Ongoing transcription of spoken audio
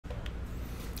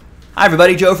Hi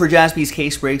everybody, Joe for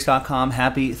jaspyscasebreaks.com.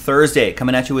 Happy Thursday.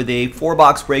 Coming at you with a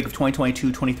 4-box break of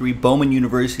 2022-23 Bowman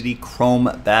University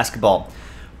Chrome Basketball.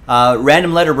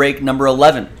 Random letter break number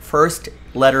 11. First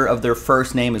letter of their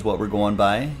first name is what we're going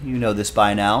by. You know this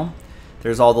by now.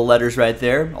 There's all the letters right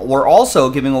there. We're also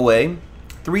giving away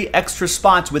 3 extra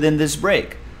spots within this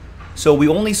break. So we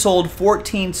only sold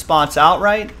 14 spots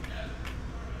outright.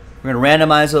 We're going to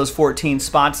randomize those 14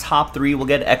 spots. Top 3 will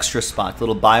get extra spots.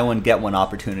 Little buy one, get one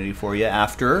opportunity for you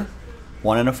after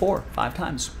 1 and a 4, 5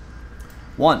 times.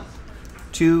 1,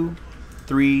 2,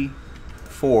 3,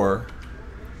 4,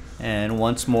 and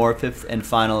once more, 5th and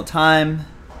final time.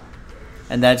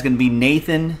 And that's going to be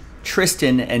Nathan,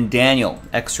 Tristan, and Daniel.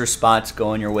 Extra spots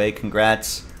going your way.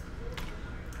 Congrats.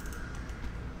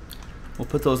 We'll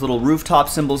put those little rooftop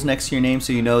symbols next to your name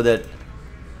so you know that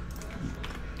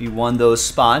you won those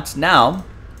spots. Now,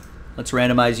 let's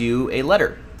randomize you a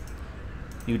letter.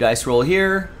 New dice roll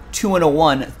here. 2 and a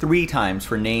 1, 3 times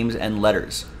for names and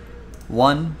letters.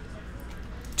 1,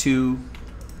 2,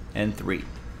 and 3.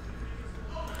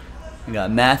 We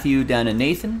got Matthew down to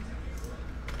Nathan.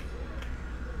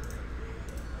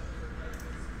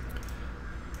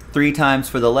 Three times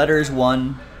for the letters.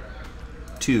 1,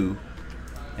 2,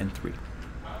 and 3.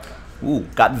 Ooh,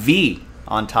 got V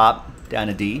on top down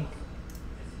to D.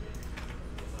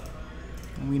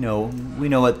 We know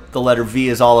what the letter V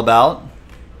is all about.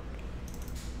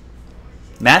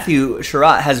 Matthew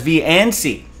Sherratt has V and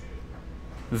C.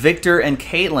 Victor and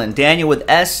Caitlin. Daniel with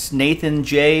S. Nathan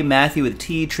J. Matthew with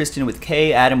T. Tristan with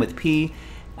K. Adam with P.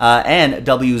 And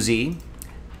WZ.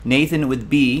 Nathan with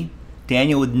B.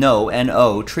 Daniel with No.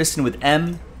 N-O. Tristan with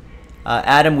M.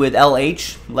 Adam with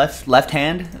LH. Left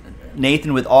hand.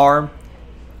 Nathan with R.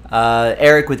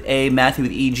 Eric with A. Matthew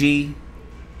with EG.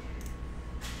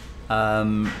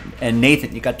 And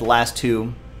Nathan, you got the last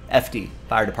 2, FD,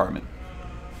 Fire Department.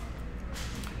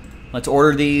 Let's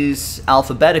order these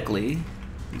alphabetically,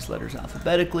 these letters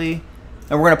alphabetically.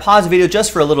 And we're going to pause the video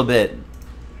just for a little bit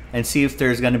and see if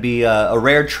there's going to be a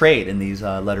rare trade in these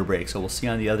letter breaks. So we'll see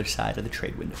on the other side of the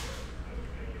trade window.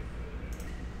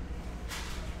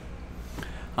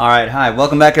 All right, hi,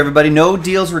 welcome back everybody. No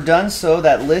deals were done, so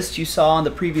that list you saw on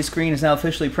the previous screen is now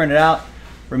officially printed out.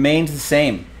 Remains the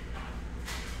same.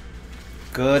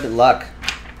 Good luck.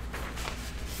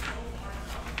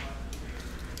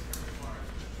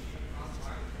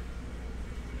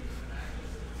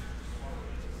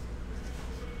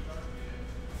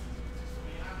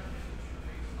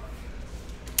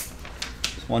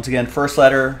 Once again, first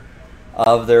letter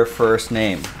of their first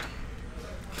name.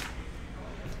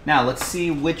 Now let's see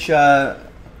which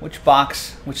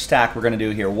box, which stack we're going to do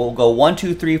here. We'll go 1,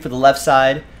 2, 3 for the left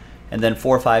side, and then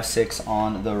 4, 5, 6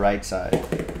 on the right side.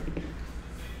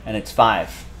 And it's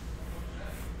 5.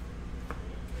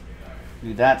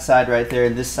 Do that side right there,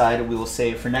 and this side we will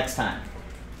save for next time.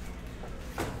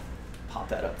 Pop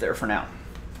that up there for now.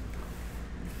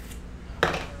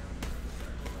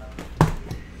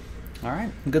 All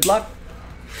right, good luck.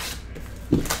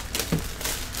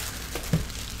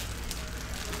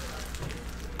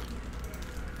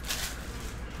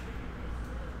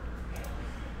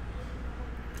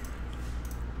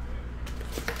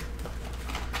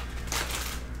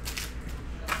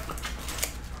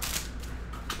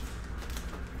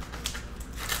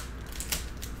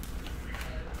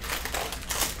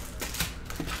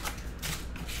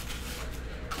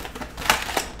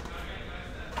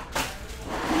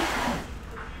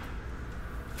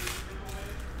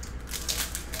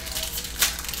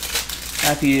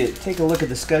 If you take a look at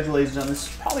the schedule, ladies and gentlemen, this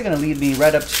is probably going to lead me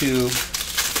right up to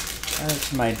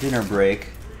my dinner break.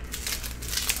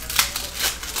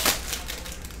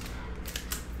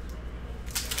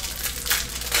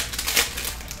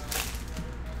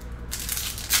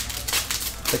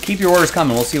 But keep your orders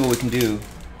coming. We'll see what we can do.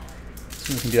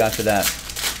 See what we can do after that.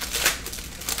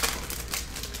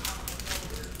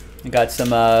 We got some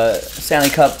Stanley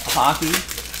Cup hockey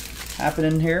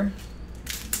happening here.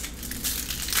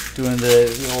 Doing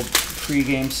the old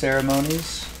pre-game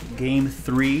ceremonies. Game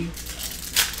 3.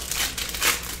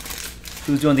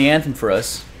 Who's doing the anthem for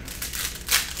us?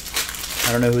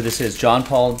 I don't know who this is. John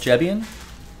Paul Jebian?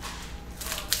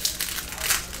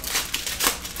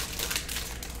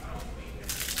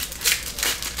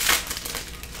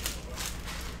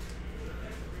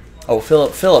 Oh,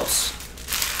 Philip Phillips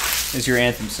is your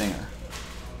anthem singer.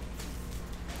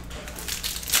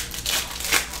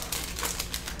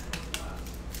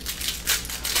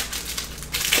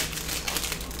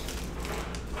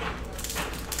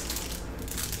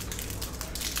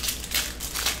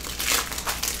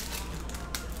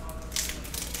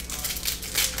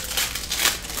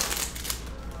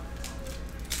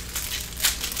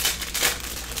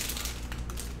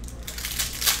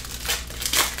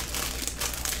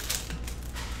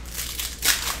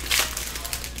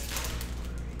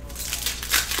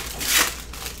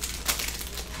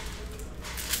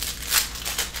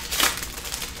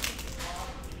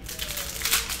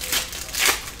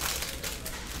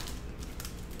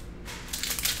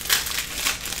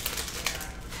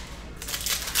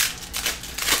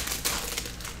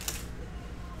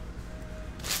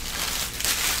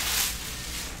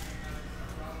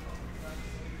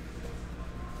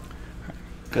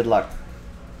 Good luck.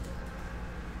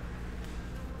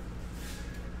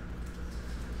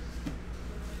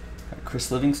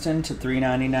 Chris Livingston to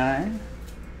 $3.99.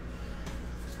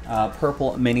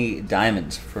 Purple mini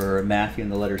diamonds for Matthew in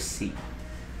the letter C.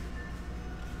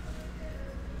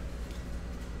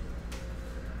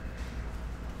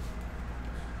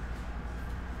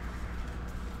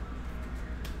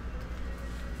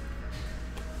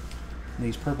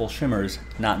 These purple shimmers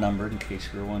not numbered, in case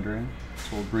you were wondering.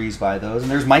 So we'll breeze by those. And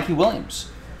there's Mikey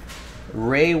Williams.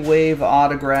 Ray Wave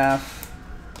autograph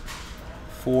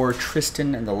for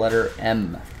Tristan and the letter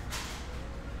M.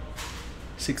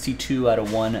 62 out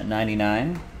of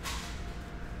 199.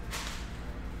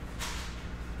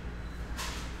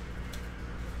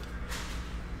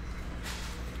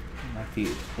 Like the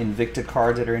Invicta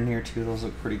cards that are in here too, those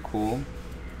look pretty cool.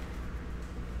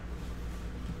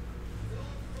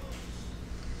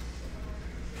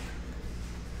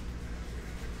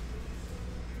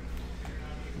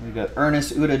 We got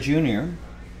Ernest Uda Jr.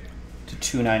 to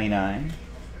 $2.99.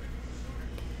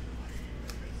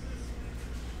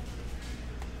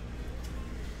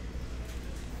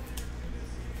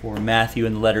 For Matthew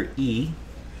in the letter E.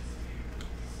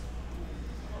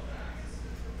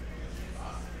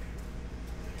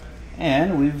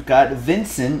 And we've got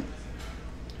Vincent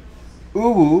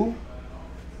Uwu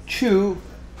Chukwu.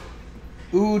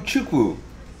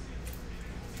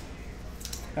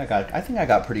 I think I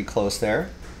got pretty close there.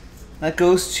 That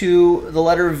goes to the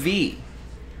letter V,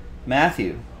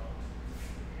 Matthew.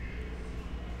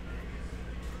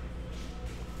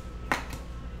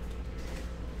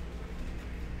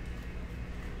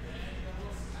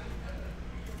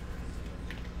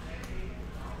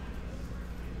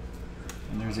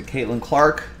 And there's a Caitlin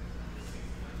Clark.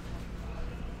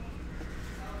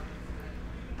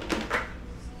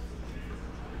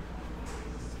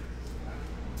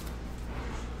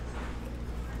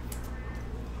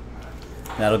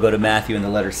 That'll go to Matthew in the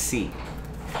letter C.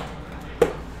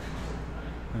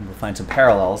 And we'll find some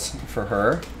parallels for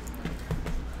her.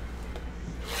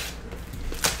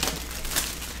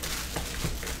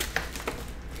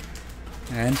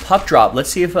 And puck drop.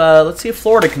 Let's see if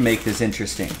Florida can make this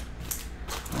interesting.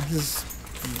 This is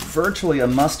virtually a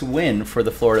must-win for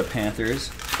the Florida Panthers.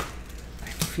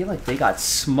 I feel like they got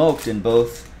smoked in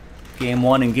both Game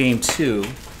 1 and Game 2.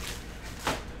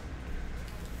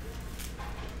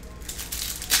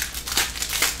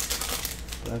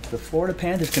 If the Florida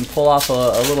Panthers can pull off a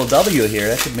little W here,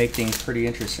 that could make things pretty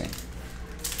interesting.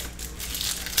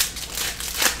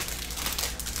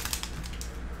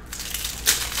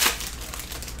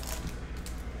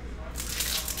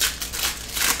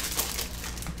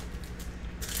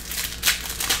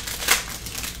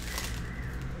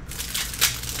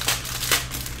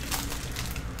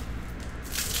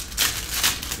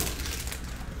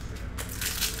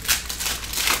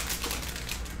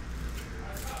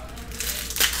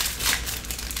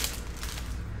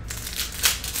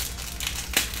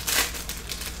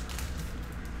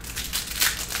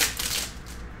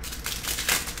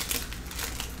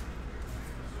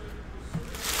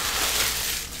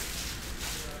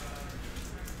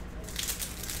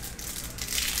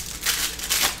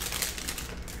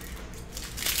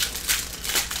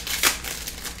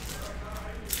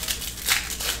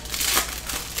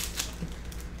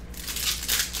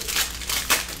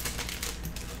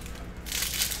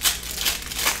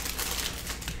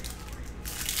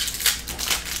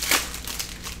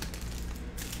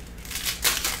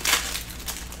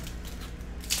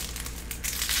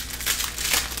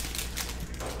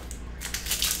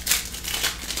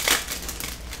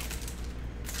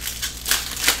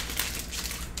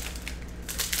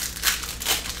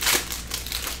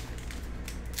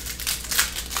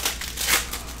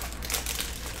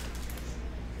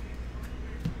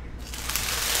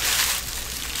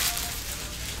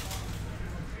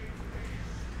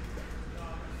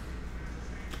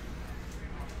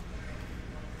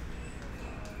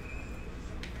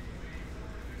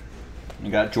 You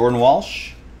got Jordan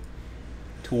Walsh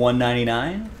to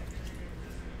 $1.99.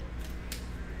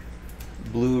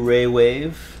 Blue Ray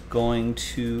Wave going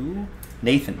to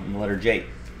Nathan in the letter J.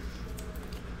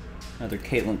 Another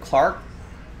Caitlin Clark.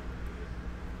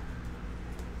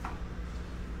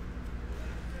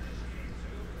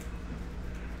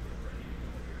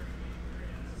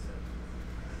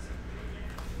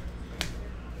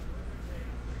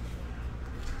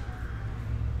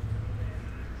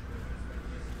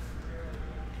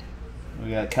 We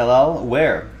got Kellel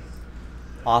Ware,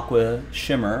 Aqua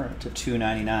Shimmer to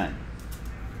 $2.99.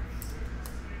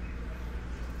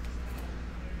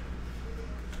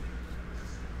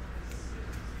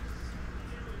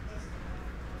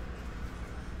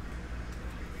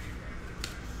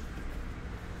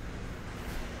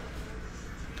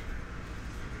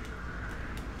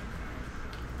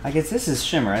 I guess this is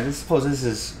shimmer. I suppose this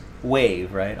is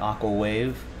wave, right? Aqua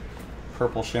wave,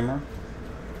 purple shimmer.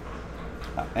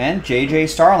 And JJ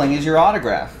Starling is your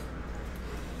autograph.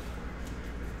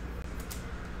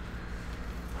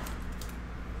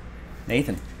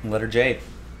 Nathan, letter J.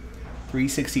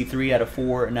 363 out of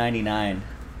 499.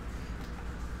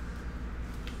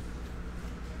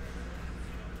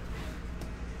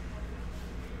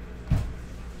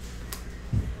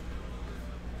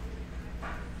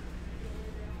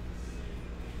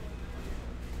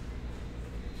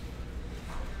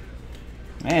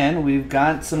 And we've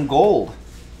got some gold.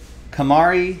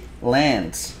 Kamari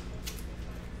Lands.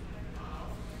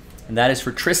 And that is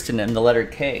for Tristan and the letter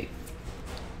K.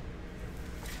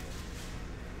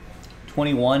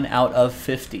 21 out of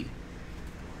 50.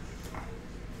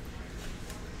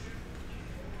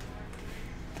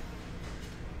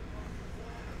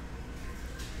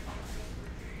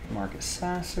 Marcus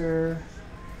Sasser.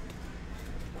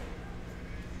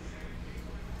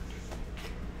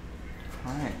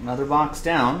 All right, another box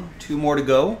down. 2 more to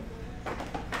go.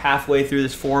 Halfway through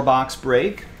this 4-box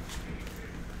break.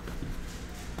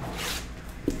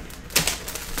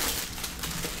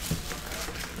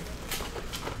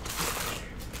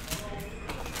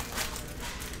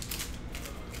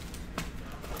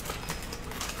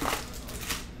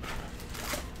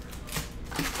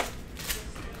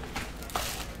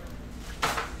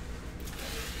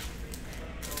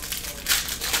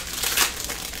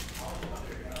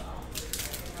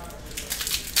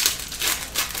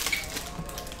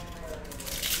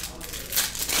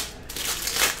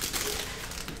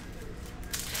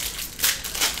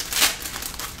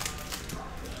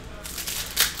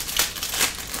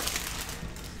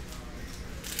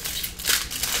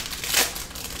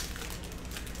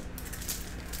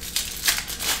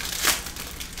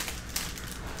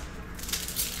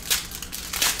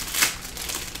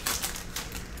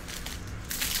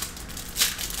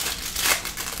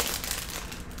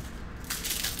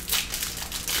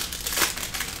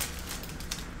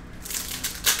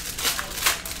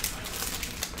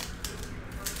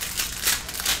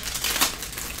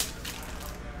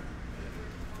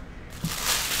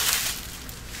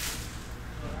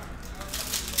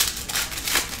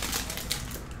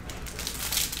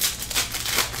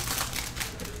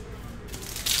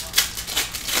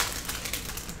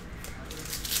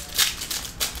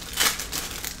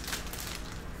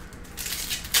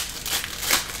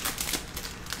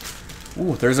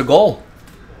 Ooh, there's a goal.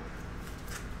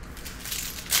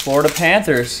 Florida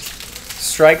Panthers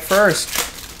strike first.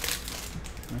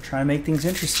 I'm trying to make things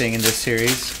interesting in this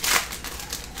series.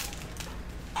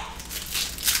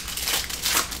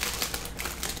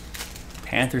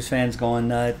 Panthers fans going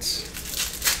nuts,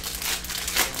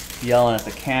 yelling at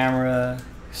the camera,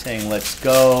 saying let's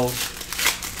go,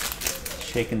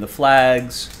 shaking the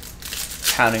flags,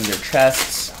 pounding their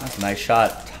chests. That's a nice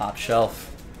shot, top shelf.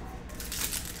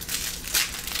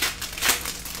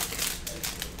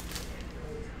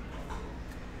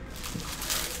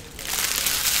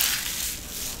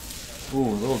 Ooh, a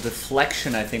little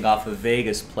deflection, I think, off a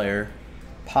Vegas player.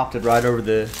 Popped it right over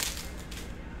the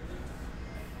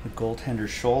goaltender's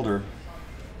shoulder.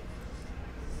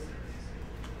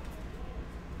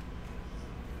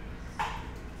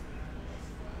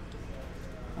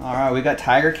 All right, we got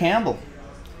Tiger Campbell.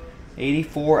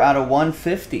 84 out of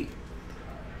 150.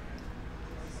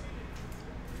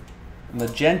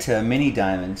 Magenta mini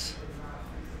diamonds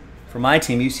for my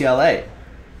team, UCLA.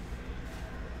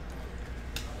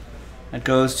 That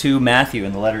goes to Matthew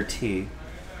in the letter T.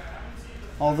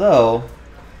 Although,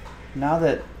 now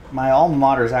that my alma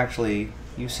mater is actually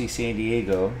UC San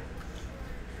Diego,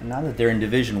 and now that they're in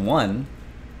Division I,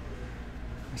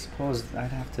 I suppose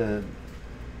I'd have to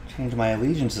change my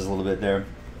allegiances a little bit there.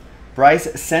 Bryce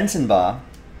Sensenbaugh,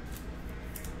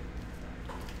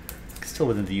 still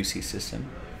within the UC system.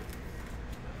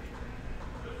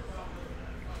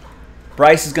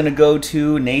 Bryce is going to go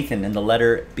to Nathan in the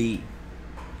letter B.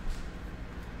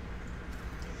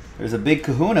 There's a big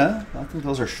kahuna. I think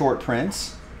those are short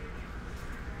prints.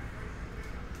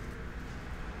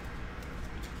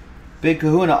 Big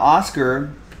kahuna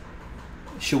Oscar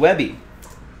Schwebi.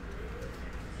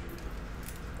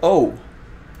 O.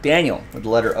 Daniel with the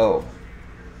letter O.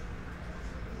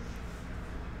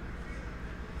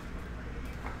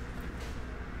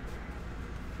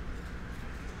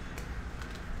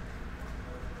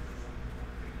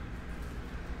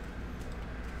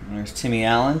 There's Timmy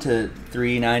Allen to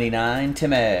 $3.99.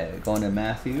 Timmy going to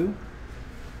Matthew.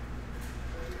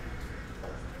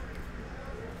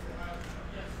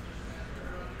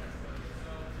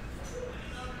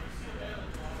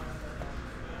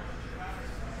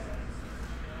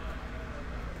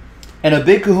 And a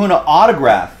Big Kahuna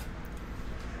autograph.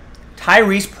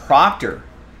 Tyrese Proctor.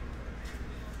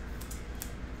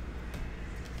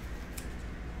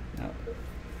 Now,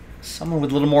 someone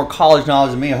with a little more college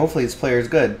knowledge than me. Hopefully this player is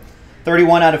good.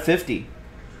 31 out of 50.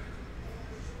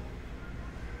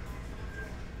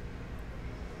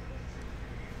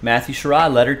 Matthew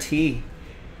Sherrod, letter T.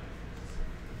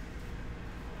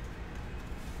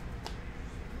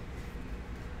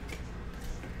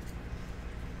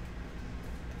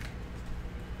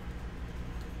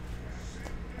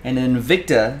 And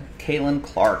Invicta, Caitlin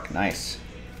Clark. Nice.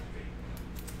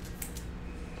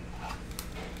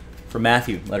 For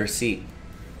Matthew, letter C.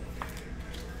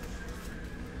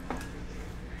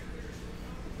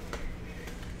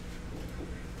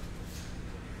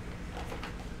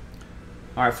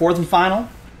 All right, fourth and final.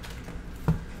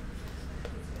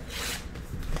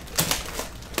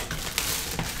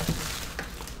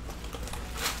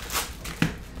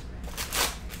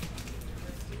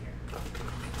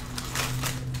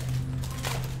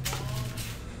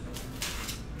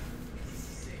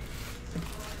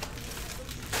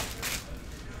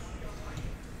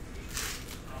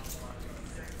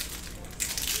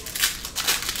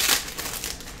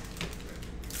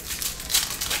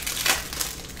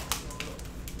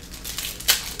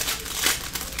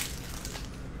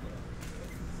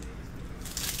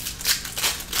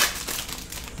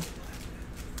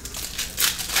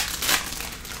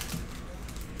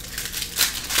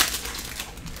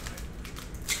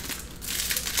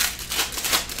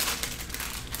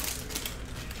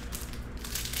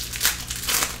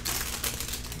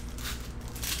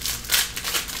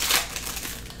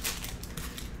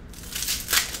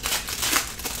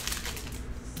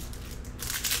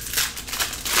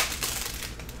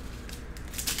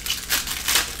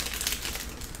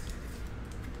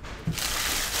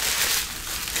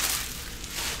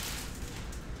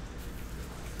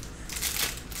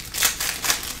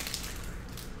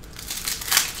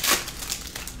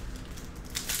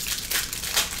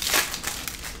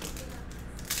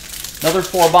 Another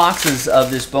 4 boxes of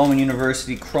this Bowman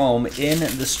University Chrome in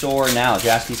the store now,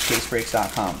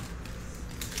 jaspyscasebreaks.com.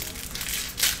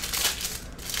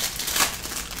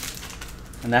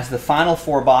 And that's the final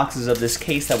 4 boxes of this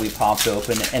case that we popped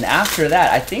open. And after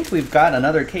that, I think we've got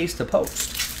another case to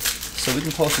post. So we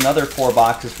can post another 4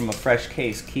 boxes from a fresh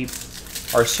case. Keep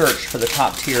our search for the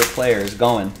top tier players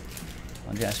going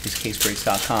on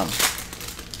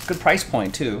jaspyscasebreaks.com. Good price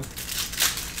point too.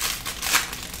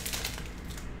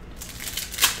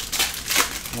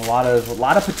 A lot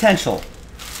of potential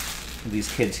with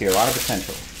these kids here. A lot of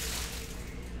potential.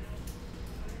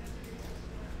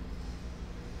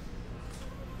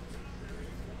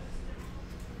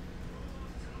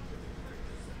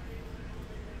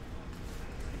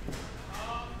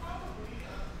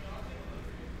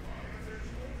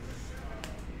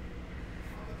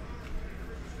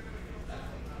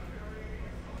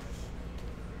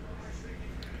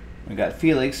 We got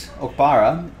Felix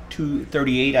Okpara,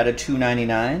 238 out of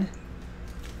 299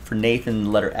 for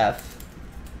Nathan, letter F.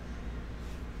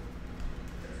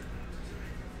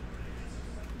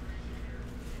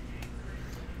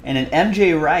 And an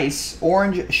MJ Rice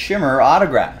orange shimmer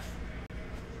autograph.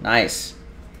 Nice.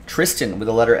 Tristan with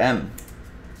the letter M.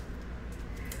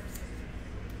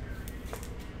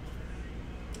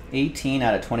 18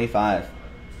 out of 25.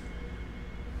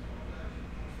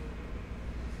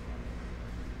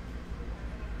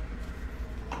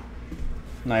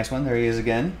 Nice one. There he is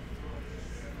again.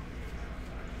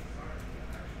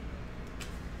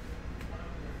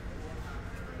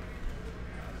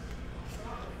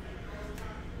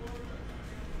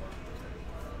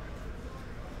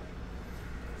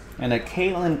 And a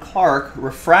Caitlin Clark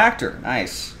refractor.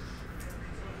 Nice.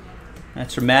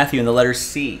 That's for Matthew in the letter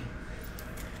C.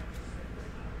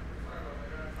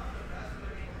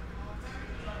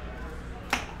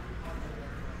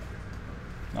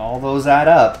 All those add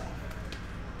up.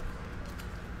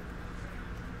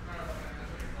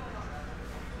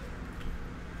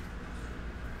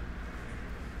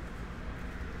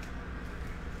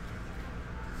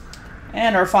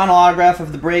 And our final autograph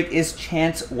of the break is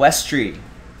Chance Westry.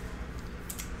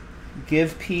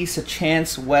 Give peace a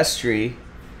Chance Westry,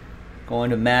 going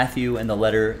to Matthew and the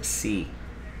letter C.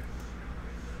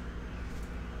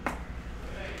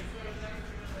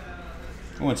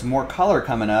 Oh, and some more color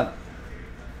coming up.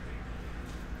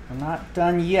 I'm not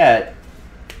done yet.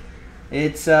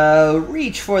 It's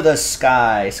Reach for the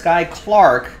Sky. Sky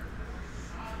Clark.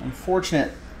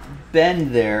 Unfortunate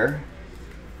bend there.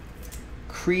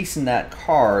 Crease in that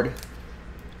card.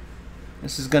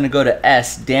 This is going to go to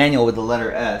S. Daniel with the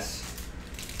letter S.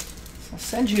 I'll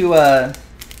send you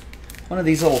one of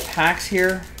these little packs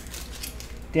here.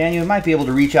 Daniel, you might be able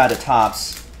to reach out to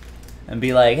Topps and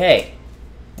be like, hey,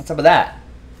 what's up with that?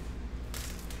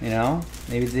 You know,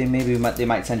 maybe they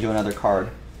might send you another card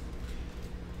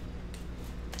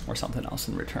or something else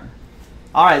in return.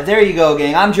 All right, there you go,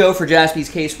 gang. I'm Joe for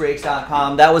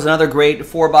JaspysCaseBreaks.com. That was another great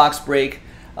 4-box break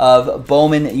of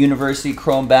Bowman University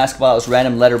Chrome Basketball. It was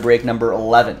random letter break number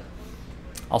 11.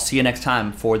 I'll see you next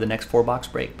time for the next 4-box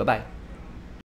break. Bye-bye.